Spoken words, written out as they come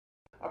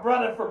I'm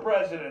running for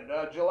president.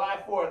 July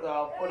 4th,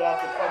 I'll put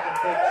out the fucking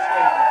big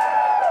statement.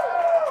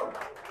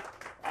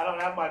 I don't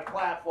have my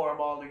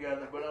platform all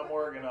together, but I'm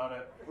working on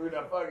it. We're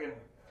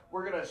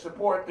gonna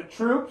support the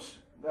troops.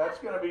 That's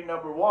gonna be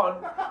number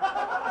one.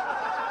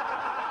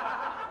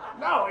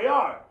 No, we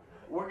are.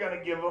 We're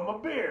gonna give them a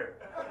beer.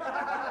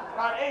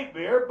 Not a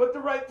beer, but the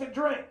right to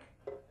drink.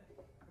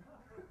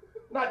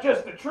 Not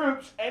just the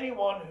troops,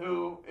 anyone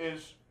who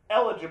is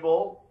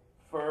eligible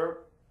for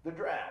the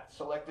draft,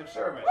 selective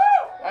service.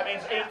 That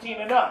means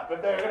 18 and up.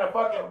 If they're gonna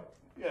fucking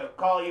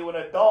call you an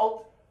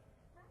adult,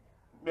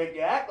 make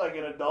you act like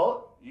an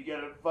adult, you get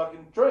a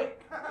fucking drink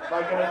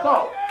like an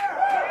adult.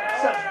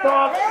 Such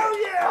dog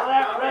shit. All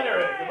that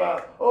rhetoric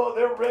about, oh,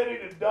 they're ready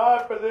to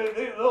die for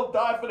they'll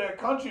die for their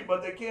country,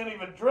 but they can't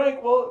even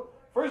drink. Well,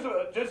 first of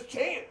all, just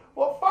change.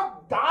 Well,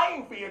 fuck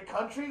dying for your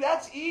country.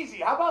 That's easy.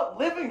 How about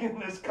living in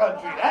this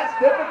country? That's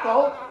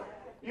difficult.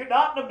 You're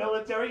not in the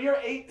military. You're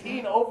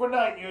 18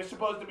 overnight. You're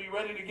supposed to be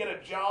ready to get a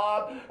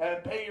job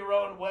and pay your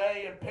own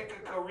way and pick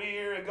a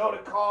career and go to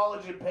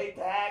college and pay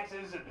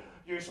taxes. And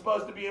you're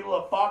supposed to be able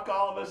to fuck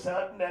all of a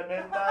sudden at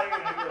midnight.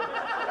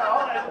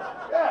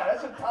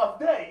 That's a tough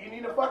day. You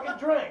need a fucking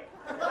drink.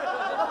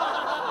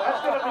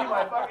 That's going to be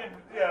my fucking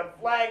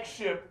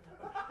flagship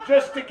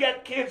just to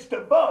get kids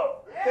to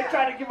vote. They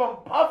tried to give them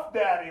Puff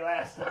Daddy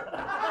last time.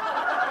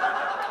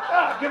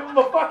 Give them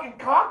a fucking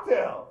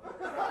cocktail.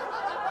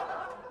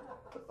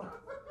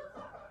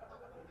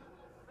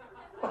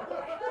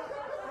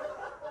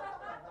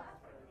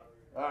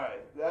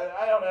 Alright,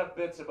 I don't have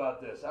bits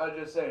about this. I was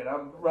just saying,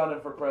 I'm running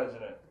for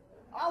president.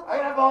 I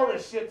have all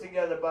this shit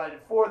together by the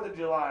 4th of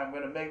July. I'm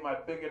going to make my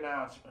big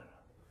announcement.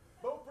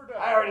 Vote for Doug.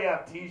 I already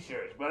have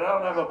t-shirts, but I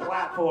don't have a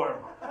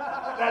platform.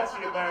 That's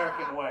the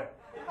American way.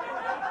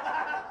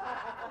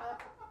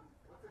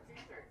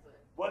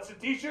 What's the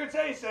t-shirt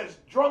say? It says,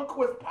 drunk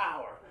with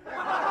power.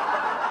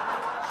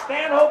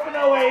 Stanhope in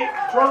 08,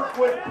 drunk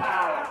with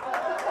power.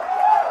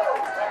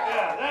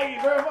 Yeah, thank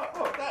you very much.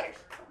 Oh, thanks.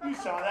 You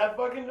saw that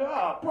fucking,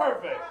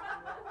 perfect.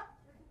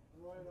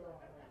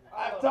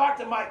 I've talked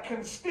to my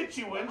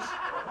constituents, and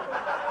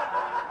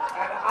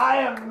I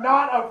am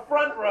not a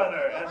front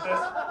runner at this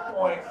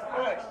point.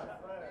 Thanks.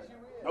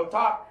 No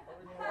talk,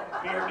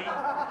 Beardy.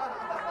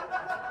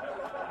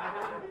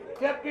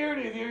 Get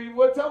Beardy.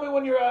 Tell me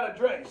when you're out of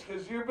drinks,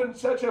 because you've been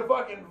such a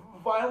fucking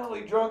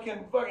violently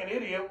drunken fucking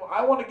idiot.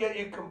 I want to get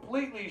you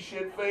completely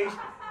shit-faced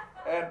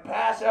and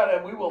pass out,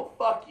 and we will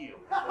fuck you.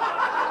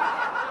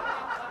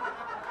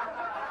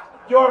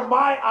 You're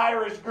my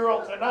Irish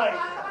girl tonight.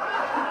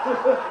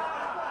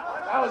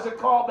 That was a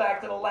callback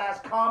to the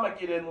last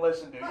comic you didn't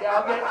listen to.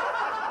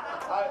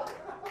 Yeah,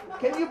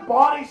 can you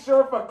body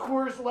surf a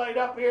Coors Light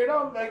up here?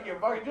 Don't think you're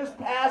fucking. Just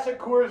pass a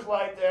Coors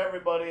Light to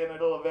everybody and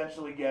it'll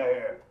eventually get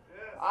here.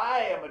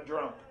 I am a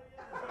drunk.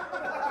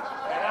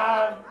 And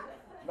I'm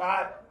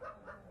not.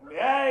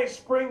 Hey,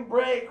 spring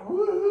break,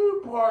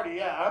 woohoo, party.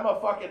 Yeah, I'm a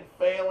fucking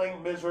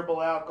failing,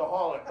 miserable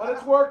alcoholic. But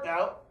it's worked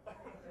out.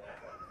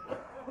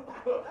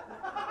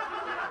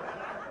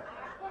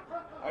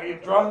 Are you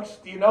drunks?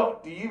 Do you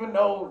even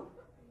know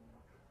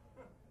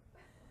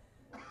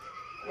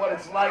what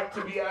it's like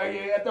to be, are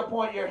you at the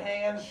point your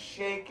hands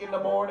shake in the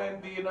morning?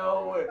 Do you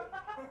know?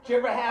 Do you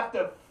ever have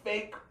to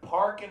fake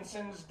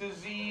Parkinson's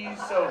disease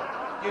so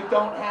you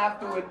don't have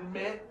to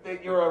admit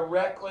that you're a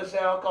reckless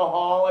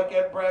alcoholic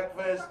at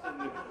breakfast?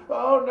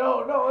 Oh,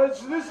 no,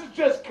 this is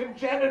just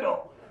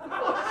congenital. No,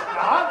 it's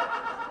not.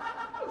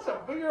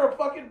 You're a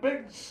fucking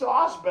big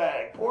sauce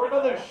bag. Pour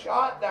another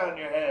shot down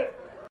your head.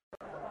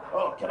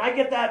 Oh, can I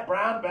get that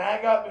brown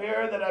bag up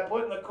here that I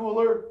put in the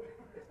cooler?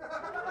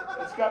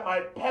 It's got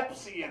my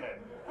Pepsi in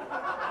it.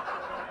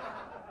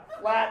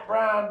 Flat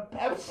brown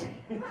Pepsi.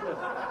 In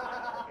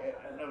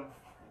a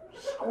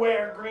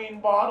square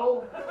green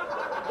bottle.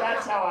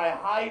 That's how I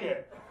hide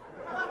it.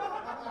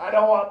 I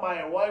don't want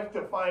my wife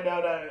to find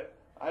out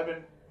I've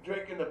been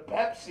drinking the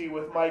Pepsi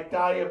with my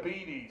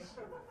diabetes.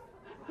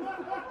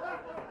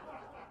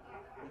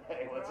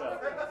 Hey, what's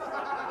up?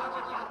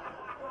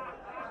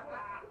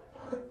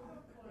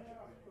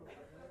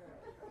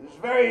 It's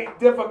very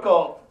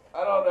difficult.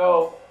 I don't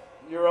know.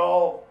 You're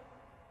all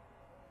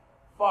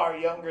far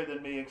younger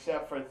than me,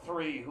 except for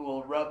 3 who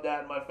will rub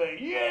that in my face.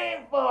 You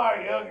ain't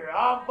far younger.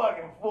 I'm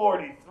fucking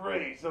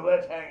 43, so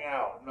let's hang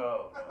out.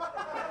 No.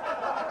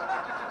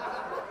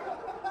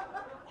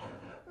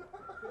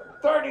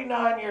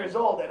 39 years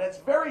old, and it's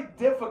very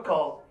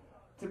difficult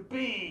to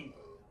be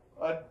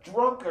a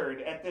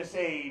drunkard at this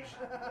age.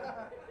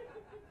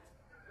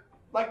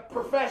 Like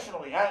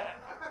professionally.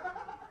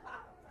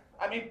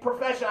 I mean,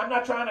 professional. I'm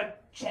not trying to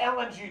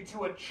challenge you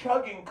to a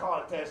chugging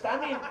contest. I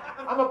mean,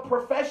 I'm a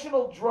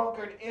professional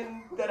drunkard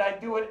in that I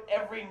do it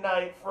every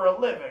night for a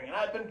living. And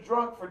I've been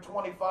drunk for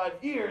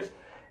 25 years,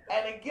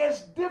 and it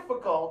gets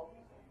difficult,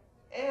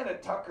 and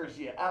it tuckers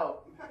you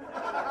out.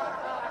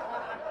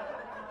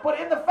 But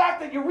in the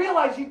fact that you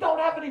realize you don't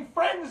have any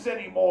friends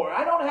anymore.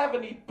 I don't have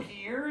any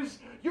peers.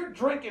 You're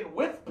drinking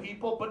with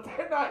people, but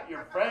they're not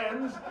your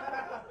friends.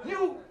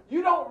 You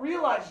don't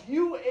realize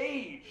you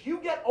age. You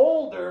get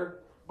older,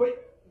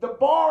 but the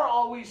bar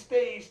always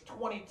stays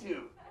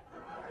 22.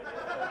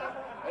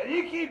 And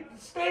you keep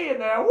staying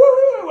there,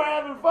 woohoo,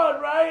 having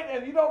fun, right?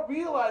 And you don't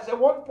realize at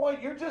one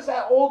point you're just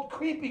that old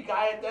creepy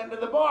guy at the end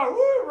of the bar.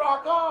 Woo,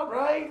 rock on,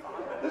 right?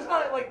 It's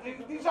not like,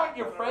 these aren't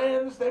your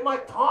friends. They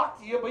might talk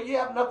to you, but you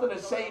have nothing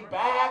to say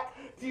back.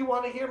 Do you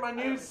want to hear my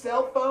new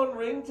cell phone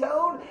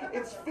ringtone?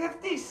 It's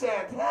 50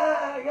 cents.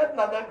 Ah, I got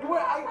nothing.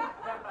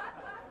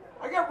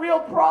 I got real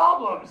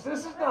problems. This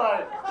is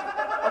not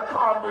a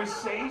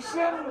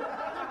conversation.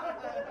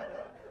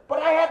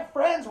 But I had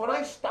friends. When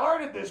I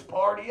started this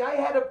party, I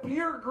had a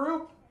peer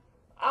group.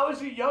 I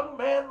was a young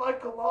man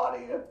like a lot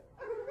of you.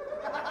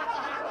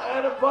 I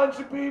had a bunch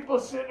of people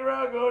sitting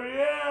around going,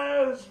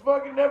 yeah, it's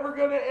fucking never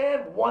gonna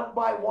end. One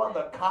by one,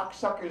 the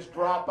cocksuckers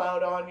drop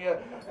out on you.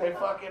 They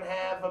fucking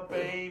have a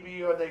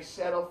baby, or they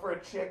settle for a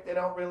chick they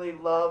don't really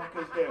love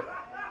because they're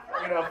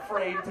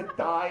afraid to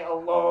die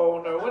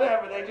alone or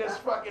whatever. They just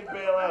fucking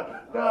bail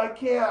out. No, I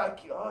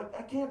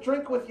can't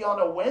drink with you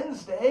on a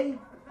Wednesday.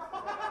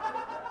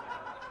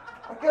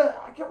 I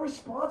got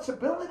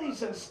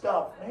responsibilities and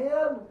stuff,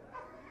 man.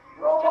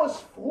 We're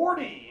almost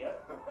 40.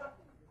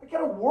 I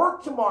gotta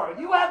work tomorrow.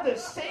 You have the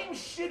same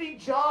shitty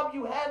job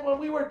you had when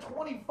we were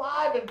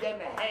 25 and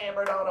getting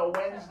hammered on a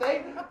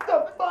Wednesday. What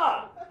the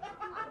fuck?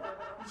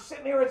 You're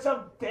sitting here at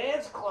some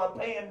dance club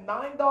paying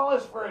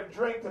 $9 for a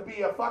drink to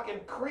be a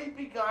fucking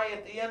creepy guy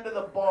at the end of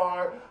the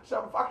bar.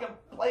 Some fucking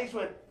place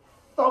with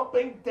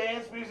thumping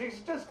dance music.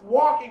 He's just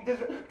walking.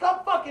 Come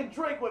fucking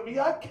drink with me.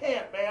 I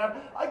can't, man.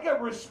 I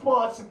got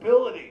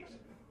responsibilities.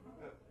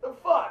 The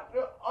fuck?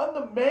 I'm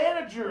the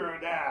manager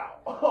now.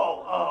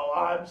 Oh,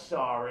 I'm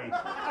sorry.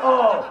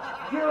 Oh,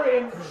 you're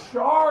in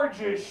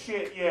charge of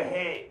shit you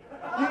hate.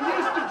 You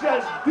used to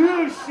just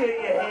do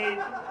shit you hate,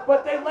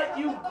 but they let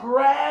you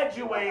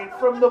graduate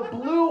from the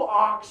blue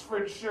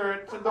Oxford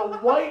shirt to the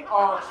white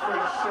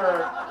Oxford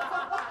shirt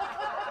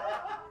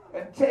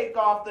and take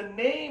off the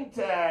name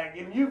tag,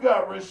 and you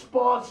got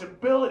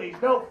responsibilities.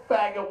 No,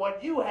 faggot,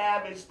 what you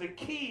have is the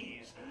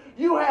keys.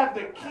 You have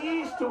the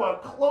keys to a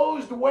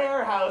closed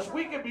warehouse.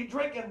 We could be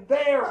drinking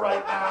there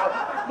right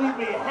now. Leave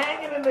me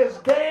hanging in this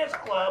dance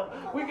club.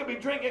 We could be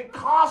drinking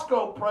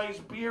Costco price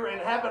beer and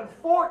having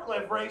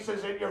forklift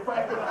races in your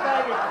fucking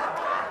faggot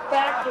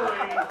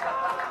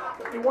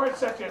factory. If you weren't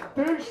such a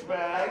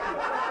douchebag.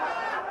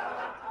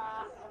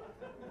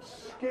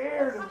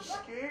 I'm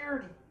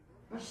scared.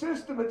 The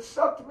system had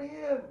sucked me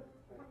in.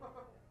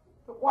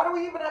 Why do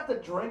we even have to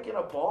drink in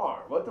a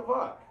bar? What the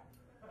fuck?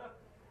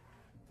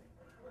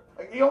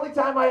 Like, the only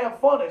time I have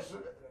fun is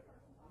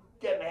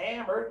getting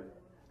hammered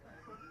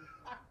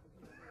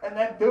and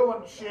then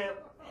doing shit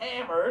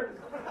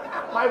hammered.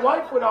 My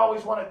wife would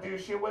always want to do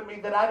shit with me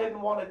that I didn't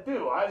want to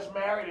do. I was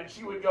married and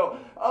she would go,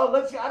 oh,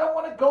 let's see, I don't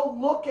want to go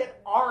look at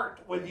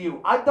art with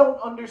you. I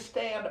don't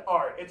understand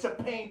art. It's a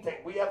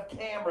painting. We have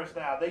cameras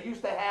now. They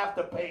used to have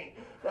to paint.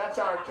 That's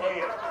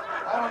archaic.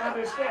 I don't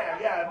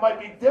understand. Yeah, it might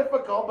be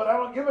difficult, but I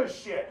don't give a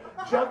shit.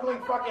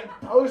 Juggling fucking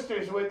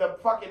toasters with the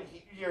fucking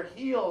your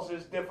heels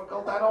is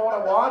difficult. I don't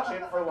want to watch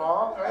it for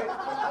long, right?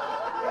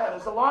 Yeah,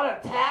 there's a lot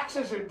of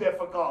taxes are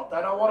difficult.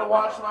 I don't want to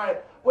watch my...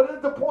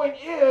 What the point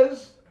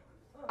is,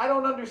 I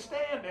don't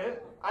understand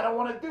it. I don't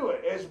want to do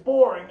it. It's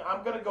boring.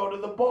 I'm going to go to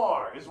the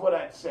bar, is what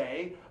I'd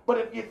say. But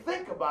if you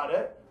think about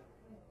it,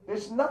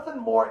 there's nothing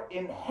more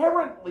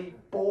inherently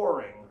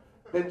boring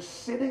than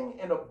sitting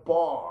in a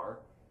bar,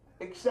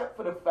 except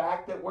for the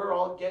fact that we're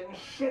all getting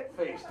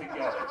shit-faced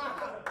together.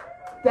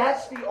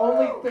 That's the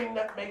only thing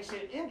that makes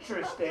it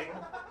interesting.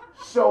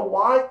 So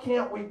why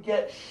can't we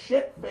get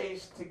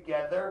shit-faced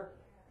together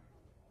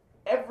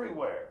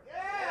everywhere?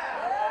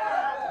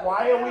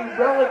 Why are we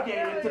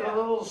relegated to the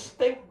little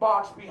stink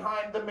box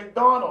behind the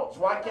McDonald's?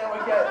 Why can't we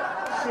get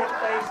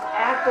shit-faced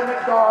at the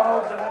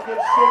McDonald's and then get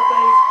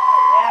shit-faced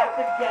at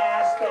the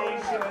gas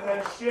station and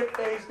then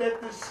shit-faced at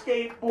the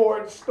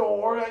skateboard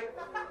store?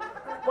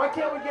 Why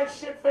can't we get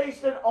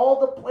shit-faced at all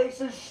the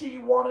places she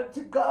wanted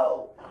to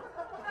go?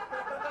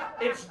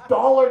 It's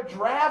dollar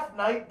draft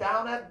night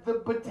down at the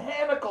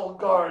botanical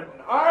garden.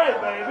 All right,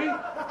 baby.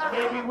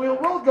 Maybe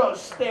we'll go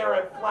stare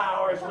at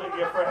flowers with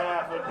you for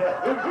half a day.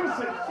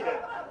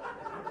 Shit.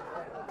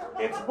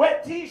 It's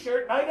wet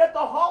t-shirt night at the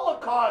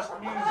Holocaust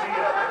Museum.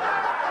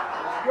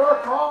 It's your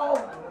call.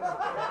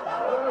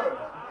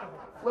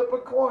 Flip a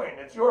coin.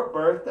 It's your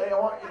birthday. I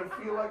want you to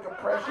feel like a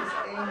precious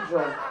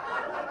angel.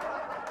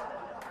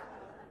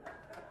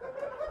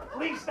 At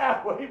least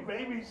that way,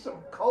 maybe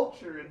some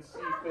culture would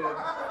seep in.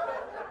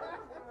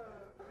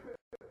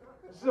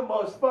 This is the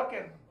most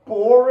fucking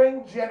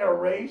boring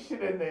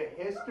generation in the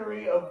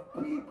history of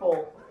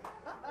people.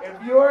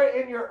 If you're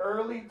in your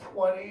early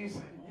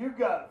 20s, you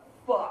got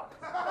fucked.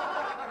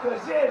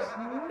 Because there's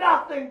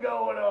nothing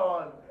going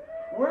on.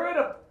 We're at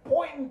a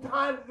point in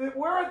time,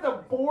 we're at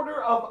the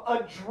border of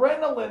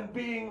adrenaline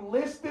being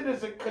listed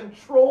as a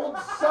controlled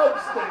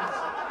substance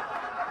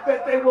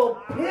that they will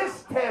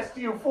piss test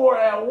you for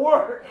at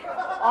work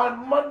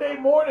on Monday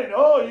morning.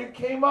 Oh, you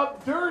came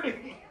up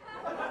dirty.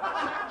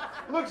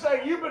 Looks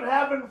like you've been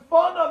having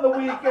fun on the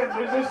weekends.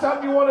 Is there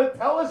something you want to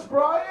tell us,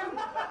 Brian?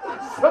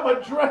 Some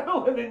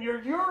adrenaline in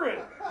your urine.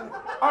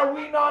 Are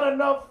we not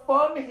enough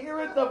fun here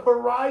at the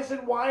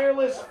Verizon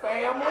Wireless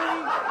family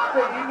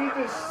that you need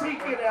to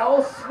seek it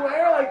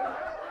elsewhere? Like,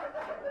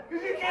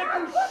 because you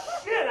can't do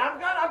shit. I'm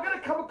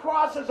gonna come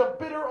across as a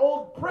bitter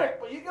old prick,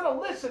 but you gotta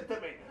listen to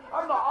me.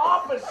 I'm the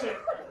opposite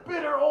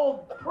bitter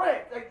old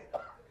prick. Like,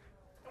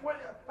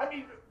 I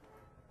mean,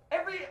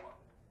 every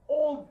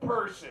old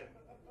person,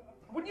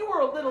 when you were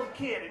a little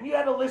kid and you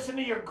had to listen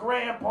to your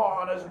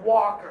grandpa on his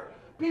walker,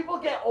 people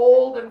get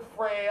old and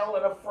frail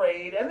and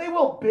afraid, and they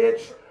will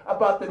bitch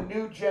about the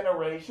new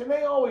generation.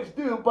 They always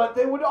do, but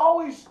they would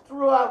always,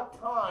 throughout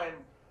time,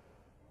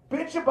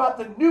 bitch about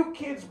the new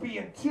kids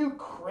being too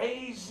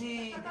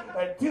crazy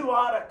and too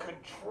out of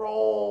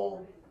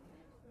control.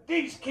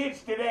 These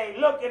kids today,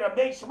 look at them,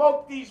 they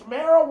smoke these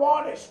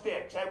marijuana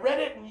sticks. I read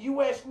it in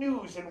U.S.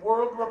 News and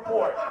World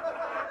Report.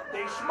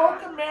 They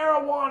smoke a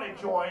marijuana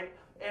joint,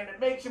 and it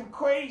makes them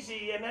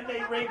crazy, and then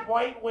they rape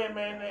white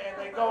women, and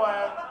they go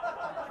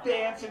out,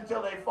 dance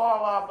until they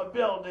fall off a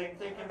building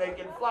thinking they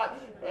can fly.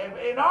 And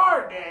in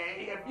our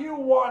day, if you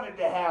wanted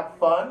to have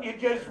fun, you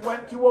just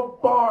went to a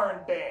barn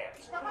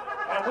dance.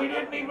 And we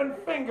didn't even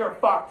finger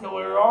fuck till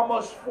we were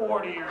almost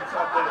 40 or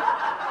something.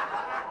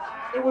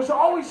 It was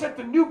always that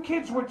the new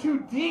kids were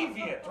too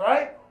deviant,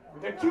 right?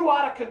 They're too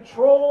out of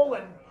control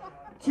and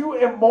too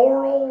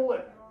immoral.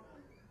 And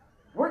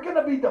we're going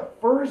to be the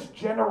first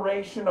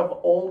generation of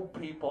old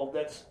people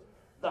that's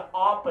the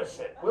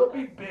opposite. We'll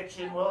be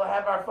bitching. We'll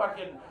have our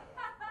fucking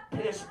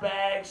piss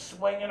bags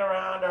swinging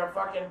around our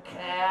fucking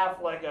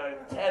calf like a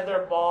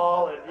tether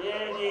ball.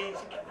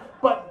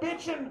 But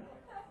bitching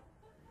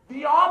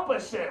the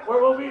opposite,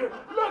 where we'll be,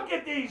 look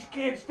at these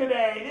kids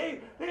today.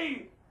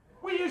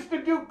 We used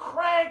to do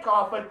crank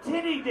off of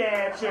titty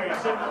dancers,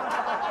 and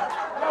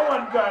no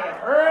one got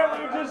hurt.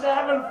 We were just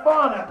having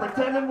fun and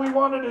pretending we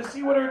wanted to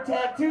see what her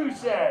tattoo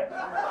said.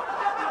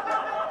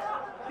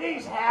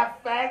 These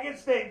half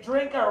faggots, they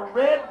drink a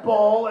Red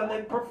Bull and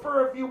they'd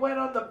prefer if you went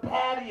on the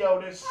patio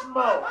to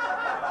smoke.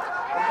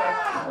 And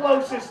the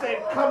closest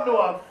they've come to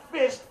a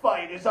fist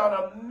fight is on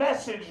a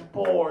message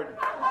board.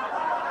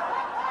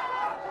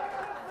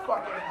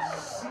 Fucking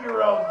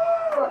zero,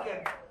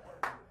 fucking...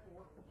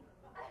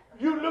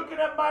 You looking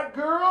at my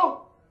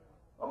girl?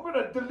 I'm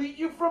gonna delete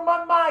you from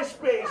my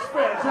MySpace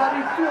friends. How do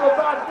you feel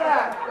about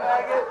that,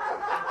 faggot?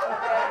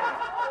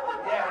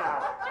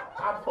 Yeah,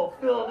 I'm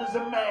fulfilled as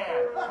a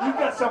man. You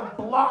got some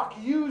block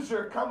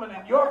user coming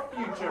in your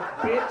future,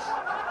 bitch.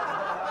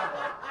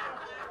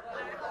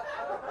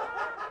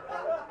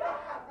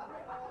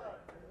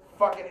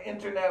 Fucking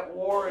internet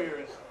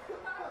warriors.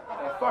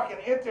 The fucking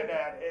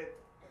internet,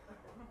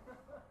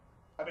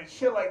 I mean,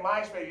 shit like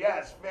MySpace, yeah,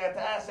 it's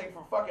fantastic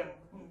for fucking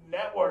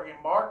networking,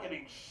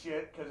 marketing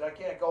shit, because I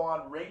can't go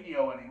on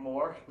radio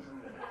anymore.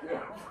 You're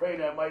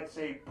afraid I might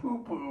say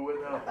poo-poo.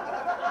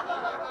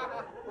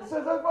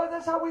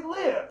 That's how we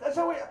live.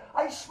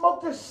 I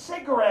smoked a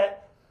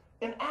cigarette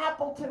in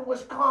Appleton,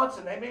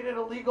 Wisconsin. They made it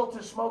illegal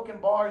to smoke in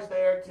bars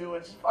there, too.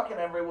 It's fucking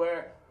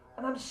everywhere.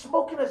 And I'm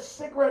smoking a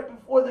cigarette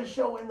before the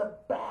show in the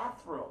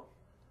bathroom.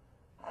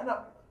 And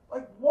I'm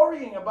like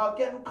worrying about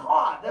getting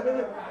caught. I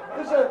mean,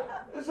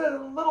 there's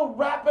a little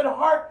rapid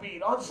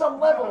heartbeat on some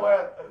level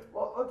where,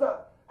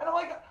 and I'm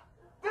like,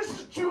 this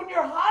is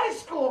junior high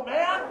school,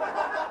 man.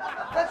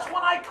 That's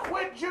when I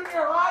quit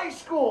junior high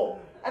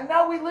school. And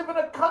now we live in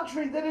a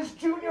country that is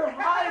junior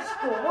high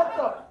school. What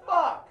the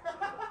fuck?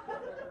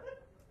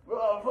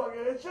 Well,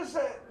 fucking, it's just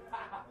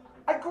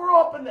I grew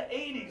up in the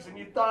 80s and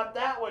you thought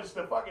that was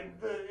the fucking,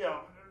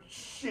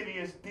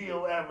 shittiest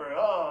deal ever.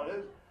 Oh,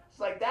 it's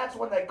like that's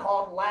when they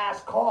called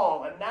last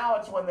call, and now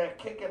it's when they're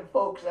kicking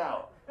folks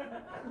out.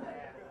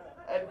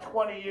 And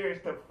 20 years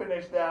to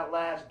finish that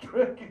last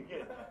drink and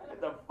get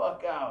the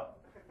fuck out.